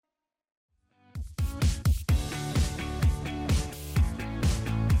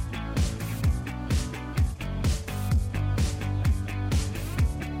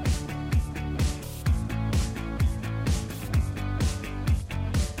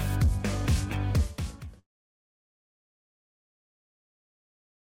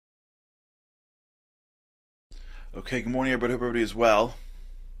Okay, good morning, everybody. Hope everybody is well.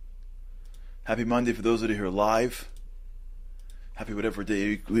 Happy Monday for those that are here live. Happy whatever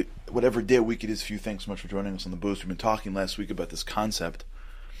day of week it is for you. Thanks so much for joining us on the Boost. We've been talking last week about this concept.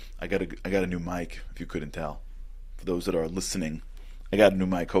 I got a new mic, if you couldn't tell. For those that are listening, I got a new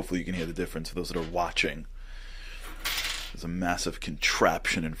mic. Hopefully you can hear the difference. For those that are watching, there's a massive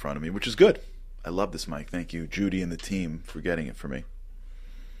contraption in front of me, which is good. I love this mic. Thank you, Judy and the team, for getting it for me.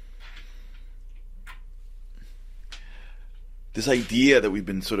 This idea that we've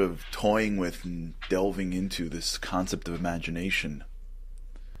been sort of toying with and delving into, this concept of imagination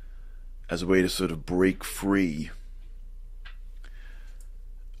as a way to sort of break free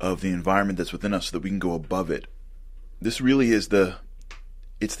of the environment that's within us so that we can go above it. This really is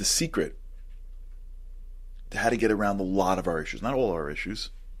it's the secret to how to get around a lot of our issues. Not all our issues.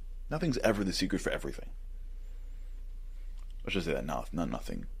 Nothing's ever the secret for everything. Let's just say that, not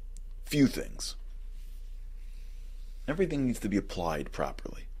nothing. Few things. Everything needs to be applied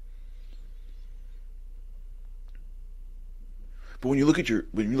properly. But when you look at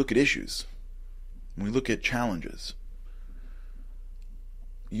issues, when we look at challenges,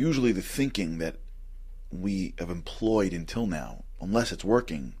 usually the thinking that we have employed until now, unless it's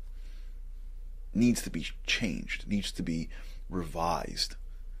working, needs to be changed, needs to be revised.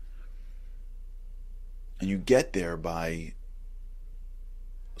 And you get there by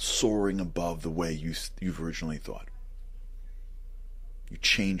soaring above the way you've originally thought. You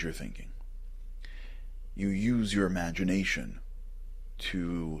change your thinking. You use your imagination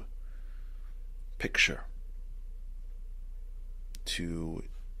to picture, to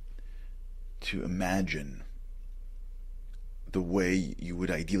imagine the way you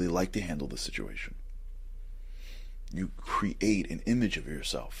would ideally like to handle the situation. You create an image of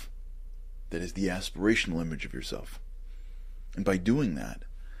yourself that is the aspirational image of yourself. And by doing that,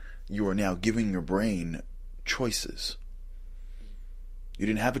 you are now giving your brain choices. You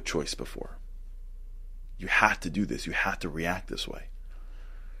didn't have a choice before. You had to do this. You had to react this way.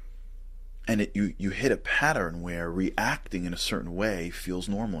 And you hit a pattern where reacting in a certain way feels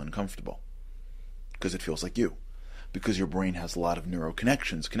normal and comfortable. Because it feels like you. Because your brain has a lot of neural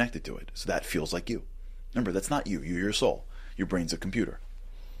connections connected to it. So that feels like you. Remember, that's not you. You're your soul. Your brain's a computer.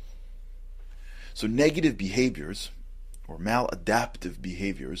 So negative behaviors, or maladaptive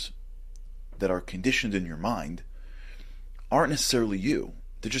behaviors that are conditioned in your mind, aren't necessarily you.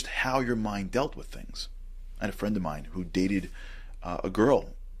 They're just how your mind dealt with things. I had a friend of mine who dated a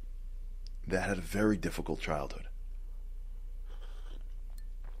girl that had a very difficult childhood.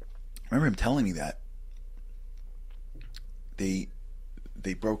 I remember him telling me that they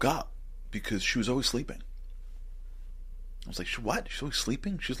broke up because she was always sleeping. I was like, what? She's always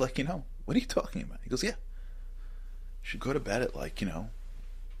sleeping? She's like, what are you talking about? He goes, yeah. She'd go to bed at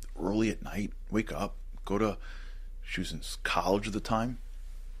early at night, wake up, she was in college at the time,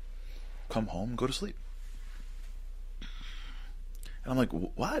 come home, go to sleep. And I'm like,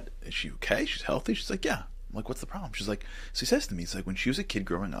 what? Is she okay? She's healthy? She's like, yeah. I'm like, what's the problem? She's like, so he says to me, it's like when she was a kid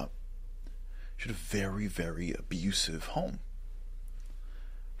growing up, she had a very, very abusive home.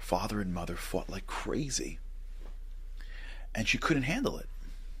 Father and mother fought like crazy. And she couldn't handle it.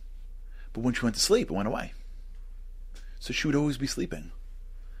 But when she went to sleep, it went away. So she would always be sleeping.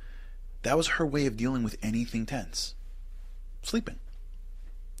 That was her way of dealing with anything tense. Sleeping.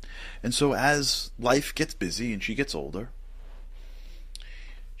 And so as life gets busy and she gets older,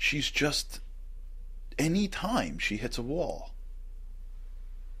 she's just, any time she hits a wall,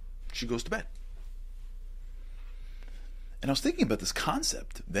 she goes to bed. And I was thinking about this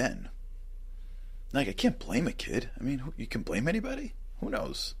concept then. I can't blame a kid. You can blame anybody? Who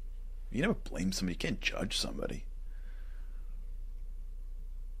knows? You never blame somebody. You can't judge somebody.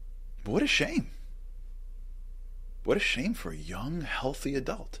 But what a shame. What a shame for a young, healthy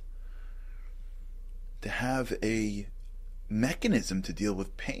adult to have a mechanism to deal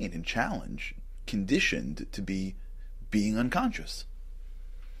with pain and challenge conditioned to be being unconscious.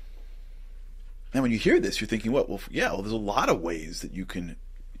 Now, when you hear this, you're thinking, well, there's a lot of ways that you can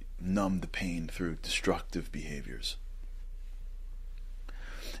numb the pain through destructive behaviors.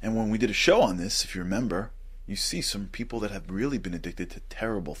 And when we did a show on this, if you remember, you see some people that have really been addicted to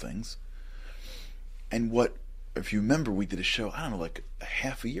terrible things. And if you remember, we did a show, I don't know, like a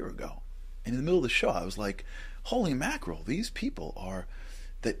half a year ago. And in the middle of the show, I was like, holy mackerel, these people are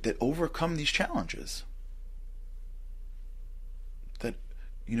that overcome these challenges. That,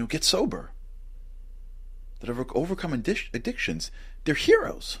 get sober. That overcome addictions. They're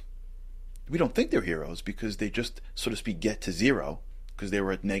heroes. We don't think they're heroes because they just, so to speak, get to zero because they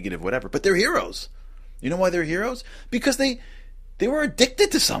were at negative whatever. But they're heroes. You know why they're heroes? Because they were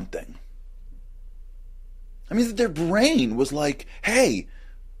addicted to something. That means that their brain was like, hey,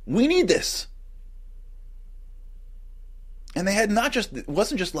 we need this. And they had it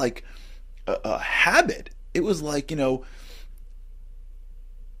wasn't just like a habit. It was like, it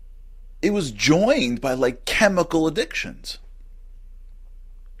was joined by like chemical addictions.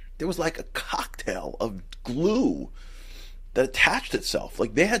 There was like a cocktail of glue that attached itself.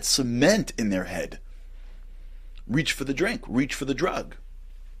 Like they had cement in their head. Reach for the drink, reach for the drug.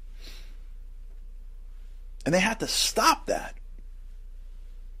 And they had to stop that.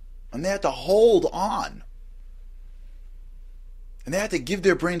 And they had to hold on. And they had to give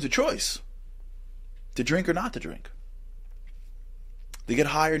their brains a choice. To drink or not to drink. To get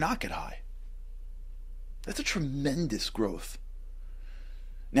high or not get high. That's a tremendous growth.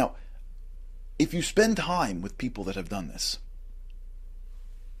 Now, if you spend time with people that have done this,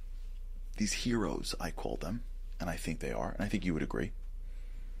 these heroes, I call them, and I think they are, and I think you would agree,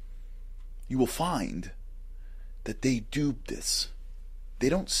 you will find that they do this. They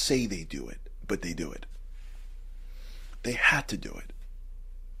don't say they do it, but they do it. They had to do it.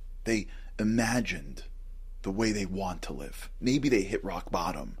 They imagined the way they want to live. Maybe they hit rock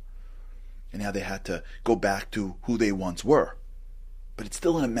bottom, and now they had to go back to who they once were. But it's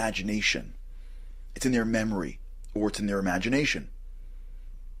still an imagination. It's in their memory, or it's in their imagination.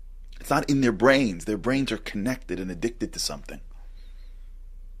 It's not in their brains. Their brains are connected and addicted to something.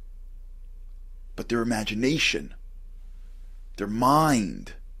 But their imagination, their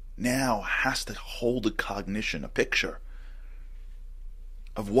mind, now has to hold a cognition, a picture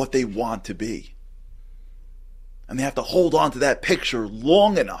of what they want to be. And they have to hold on to that picture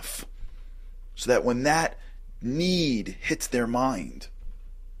long enough so that when that need hits their mind,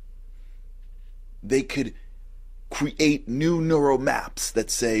 they could create new neural maps that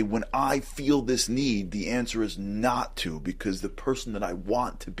say, when I feel this need, the answer is not to, because the person that I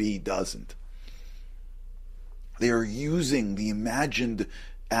want to be doesn't. They are using the imagined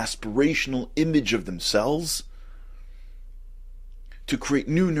aspirational image of themselves to create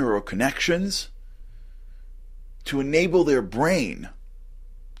new neural connections, to enable their brain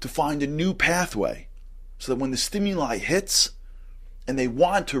to find a new pathway, so that when the stimuli hits and they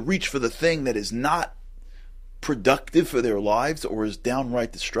want to reach for the thing that is not productive for their lives or is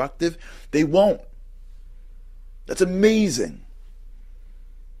downright destructive, they won't. That's amazing.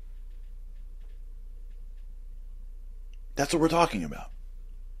 That's what we're talking about.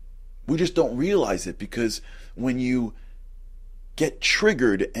 We just don't realize it, because when you get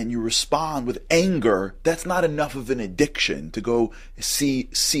triggered and you respond with anger, that's not enough of an addiction to go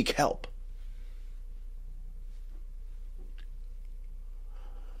seek help.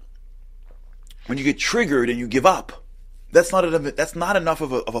 When you get triggered and you give up, that's not enough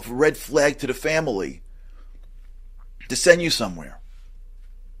of a red flag to the family to send you somewhere.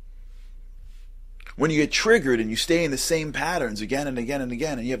 When you get triggered and you stay in the same patterns again and again and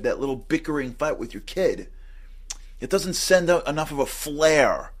again, and you have that little bickering fight with your kid, it doesn't send out enough of a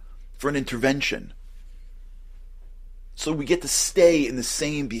flare for an intervention. So we get to stay in the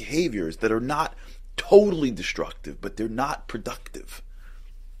same behaviors that are not totally destructive, but they're not productive.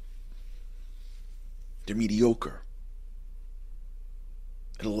 They're mediocre.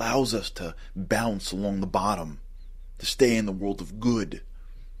 It allows us to bounce along the bottom, to stay in the world of good.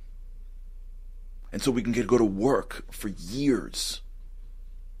 And so we can go to work for years,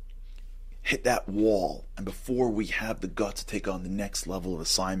 hit that wall, and before we have the guts to take on the next level of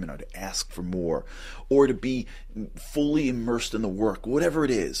assignment, or to ask for more, or to be fully immersed in the work, whatever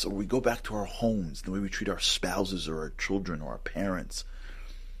it is, or we go back to our homes, the way we treat our spouses or our children or our parents,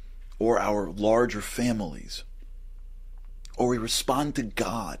 or our larger families, or we respond to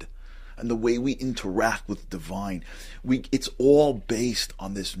God and the way we interact with the divine. It's all based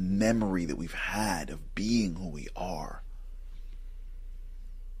on this memory that we've had of being who we are.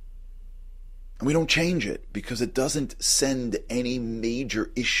 And we don't change it, because it doesn't send any major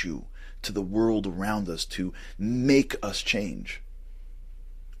issue to the world around us to make us change.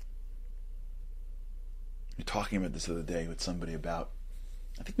 You're talking about this the other day with somebody about,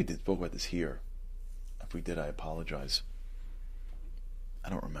 I think we spoke about this here. If we did, I apologize. I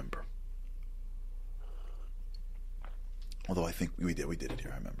don't remember. Although I think we did it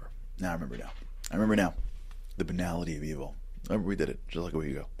here, I remember. I remember now. The banality of evil. Remember, we did it just like a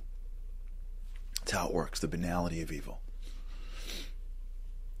week ago. That's how it works, the banality of evil.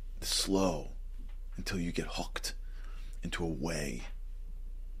 The slow until you get hooked into a way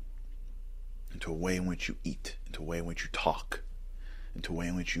in which you eat, into a way in which you talk, into a way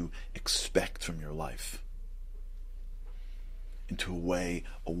in which you expect from your life, into a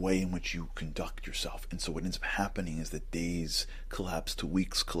way in which you conduct yourself. And so what ends up happening is that days collapse to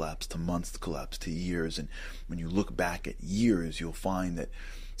weeks, collapse to months, collapse to years. And when you look back at years, you'll find that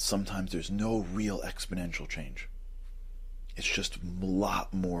sometimes there's no real exponential change. It's just a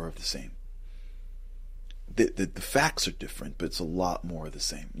lot more of the same. The facts are different, but it's a lot more of the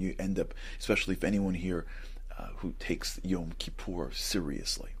same. You end up, especially if anyone here who takes Yom Kippur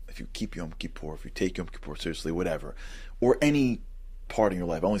seriously, if you keep Yom Kippur, if you take Yom Kippur seriously, whatever, or any part in your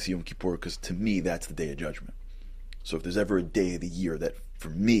life, I only see Yom Kippur because to me that's the Day of Judgment. So if there's ever a day of the year that for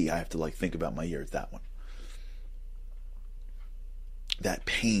me I have to think about my year, it's that one. That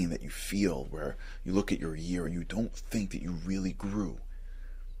pain that you feel where you look at your year and you don't think that you really grew.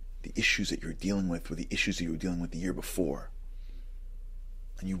 The issues that you're dealing with were the issues that you were dealing with the year before.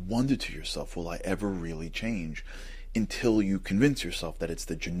 And you wonder to yourself, will I ever really change? Until you convince yourself that it's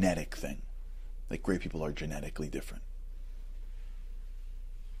the genetic thing. Like great people are genetically different.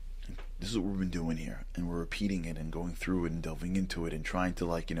 And this is what we've been doing here. And we're repeating it and going through it and delving into it and trying to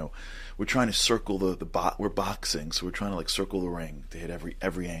we're trying to circle we're boxing, so we're trying to circle the ring to hit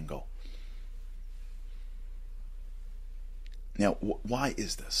every angle. Now, why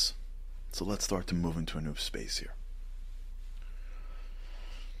is this? So let's start to move into a new space here.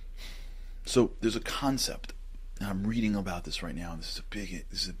 So there's a concept, and I'm reading about this right now, and this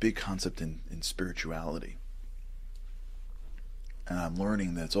is a big concept in spirituality. And I'm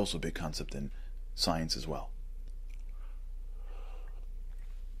learning that it's also a big concept in science as well.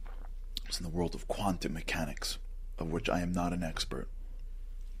 It's in the world of quantum mechanics, of which I am not an expert.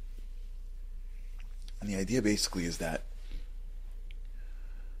 And the idea basically is that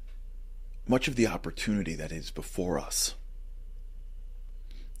much of the opportunity that is before us,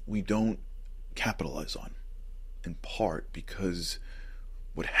 we don't capitalize on, in part because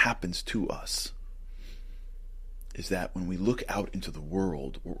what happens to us is that when we look out into the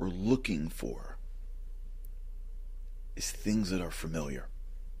world, what we're looking for is things that are familiar.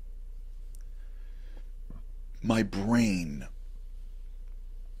 My brain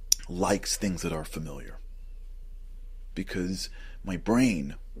likes things that are familiar because my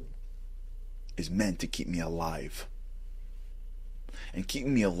brain is meant to keep me alive. And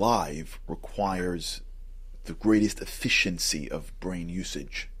keeping me alive requires the greatest efficiency of brain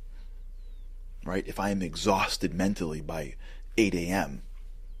usage. Right? If I am exhausted mentally by 8 a.m.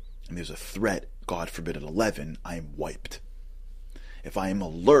 and there's a threat, God forbid, at 11, I am wiped. If I am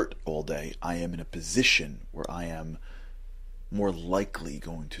alert all day, I am in a position where I am more likely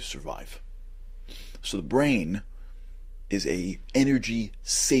going to survive. So the brain is a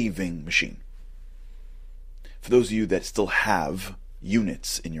energy-saving machine. For those of you that still have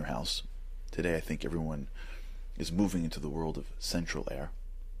units in your house, today I think everyone is moving into the world of central air.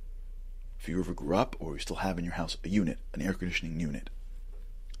 If you ever grew up or you still have in your house a unit, an air conditioning unit,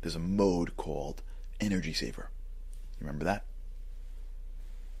 there's a mode called Energy Saver. You remember that?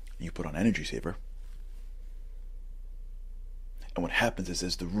 You put on Energy Saver, and what happens is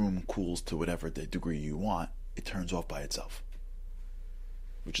as the room cools to whatever the degree you want, it turns off by itself.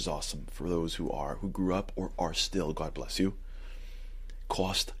 Which is awesome for those who grew up or are still, God bless you,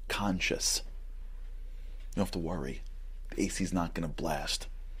 cost conscious. You don't have to worry. The AC is not going to blast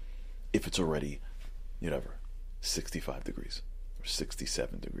if it's already, 65 degrees or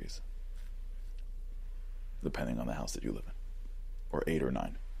 67 degrees, depending on the house that you live in, or 8 or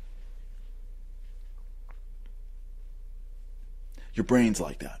 9. Your brain's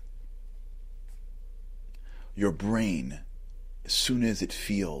like that. Your brain, as soon as it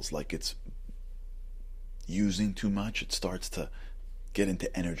feels like it's using too much, it starts to get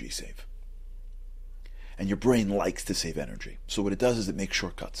into energy save. And your brain likes to save energy. So what it does is it makes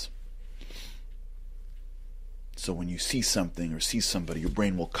shortcuts. So when you see something or see somebody, your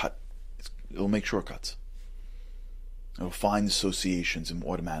brain will it'll make shortcuts. It'll find associations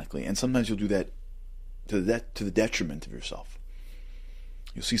automatically. And sometimes you'll do that to the detriment of yourself.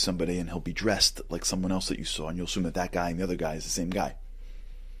 You'll see somebody and he'll be dressed like someone else that you saw, and you'll assume that guy and the other guy is the same guy.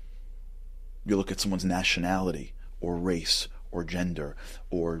 You look at someone's nationality or race or gender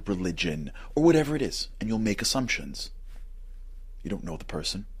or religion or whatever it is, and you'll make assumptions. You don't know the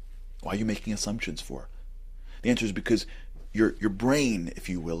person. Why are you making assumptions for? The answer is because your brain, if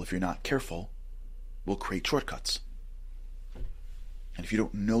you will, if you're not careful, will create shortcuts. And if you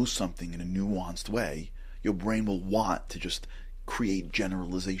don't know something in a nuanced way, your brain will want to just create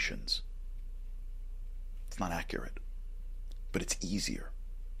generalizations. It's not accurate, but it's easier.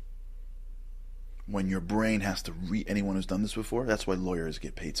 When your brain has to read, anyone who's done this before, that's why lawyers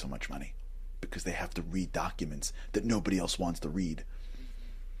get paid so much money, because they have to read documents that nobody else wants to read.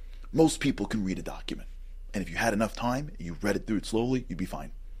 Most people can read a document. And if you had enough time, you read it through it slowly, you'd be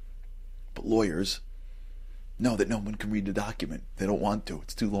fine. But lawyers know that no one can read the document. They don't want to.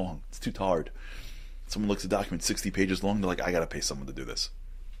 It's too long. It's too hard. Someone looks at a document 60 pages long, they're like, I got to pay someone to do this.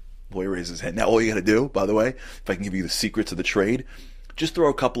 Lawyer raises his hand. Now all you got to do, by the way, if I can give you the secrets of the trade, just throw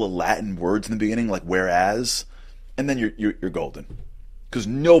a couple of Latin words in the beginning, like whereas, and then you're golden. Because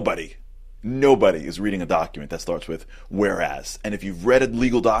nobody is reading a document that starts with whereas. And if you've read a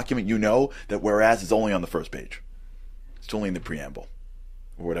legal document, you know that whereas is only on the first page. It's only in the preamble,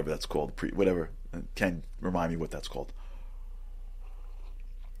 or whatever that's called. Whatever. Can remind me what that's called.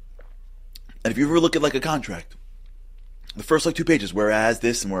 And if you ever look at like a contract, the first like 2 pages, whereas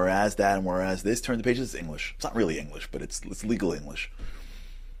this and whereas that and whereas this, turn the pages, it's English. It's not really English, but it's legal English.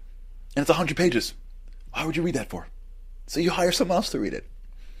 And it's 100 pages. Why would you read that for? So you hire someone else to read it.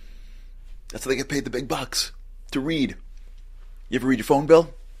 That's how they get paid the big bucks, to read. You ever read your phone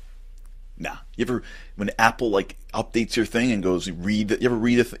bill? Nah. You ever, when Apple like updates your thing and goes, you ever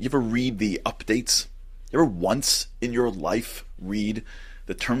read the updates? You ever once in your life read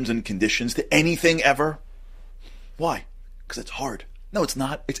the terms and conditions to anything ever? Why? Because it's hard. No, it's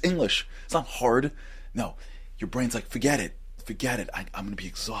not. It's English. It's not hard. No. Your brain's like, forget it. I'm going to be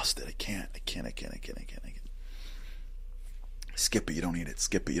exhausted. I can't. Skip it. You don't need it.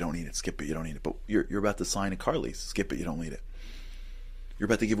 Skip it. You don't need it. Skip it. You don't need it. But you're about to sign a car lease. Skip it. You don't need it. You're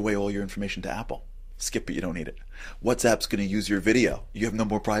about to give away all your information to Apple. Skip it. You don't need it. WhatsApp's going to use your video. You have no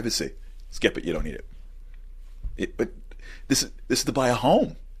more privacy. Skip it. You don't need it. But this is to buy a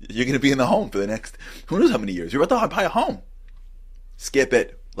home. You're going to be in the home for the next, who knows how many years. You're about to buy a home. Skip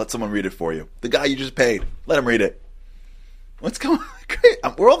it. Let someone read it for you. The guy you just paid, let him read it. What's going on? Great.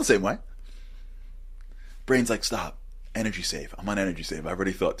 We're all the same way. Brain's like, stop. Energy save. I'm on energy save. I've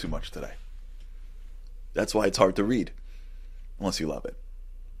already thought too much today. That's why it's hard to read. Unless you love it.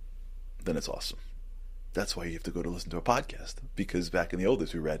 Then it's awesome. That's why you have to go to listen to a podcast. Because back in the old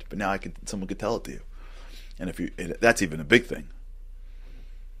days we read, but now someone could tell it to you. And that's even a big thing.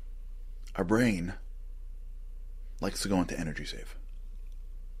 Our brain likes to go into energy save.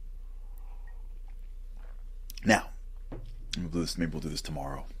 Now, maybe we'll do this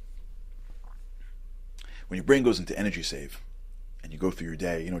tomorrow. When your brain goes into energy save and you go through your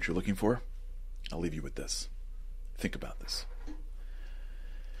day, you know what you're looking for? I'll leave you with this. Think about this.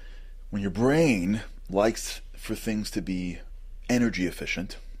 When your brain likes for things to be energy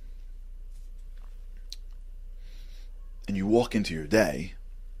efficient, and you walk into your day,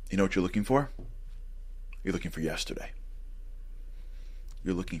 you know what you're looking for? You're looking for yesterday.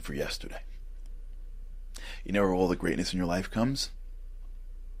 You're looking for yesterday. You know where all the greatness in your life comes?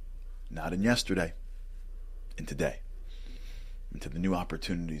 Not in yesterday. In today. Into the new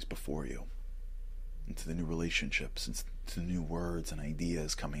opportunities before you. Into the new relationships. Into the new words and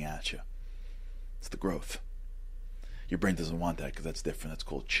ideas coming at you. It's the growth. Your brain doesn't want that because that's different. That's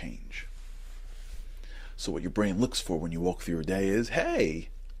called change. So what your brain looks for when you walk through your day is, hey,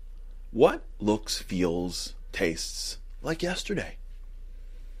 what looks, feels, tastes like yesterday?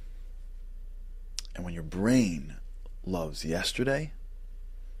 And when your brain loves yesterday,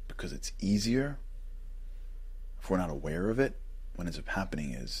 because it's easier, if we're not aware of it, what ends up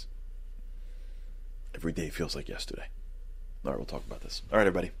happening is every day feels like yesterday. All right, we'll talk about this. All right,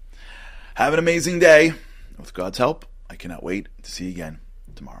 everybody. Have an amazing day. With God's help, I cannot wait to see you again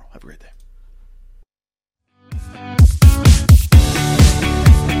tomorrow. Have a great day.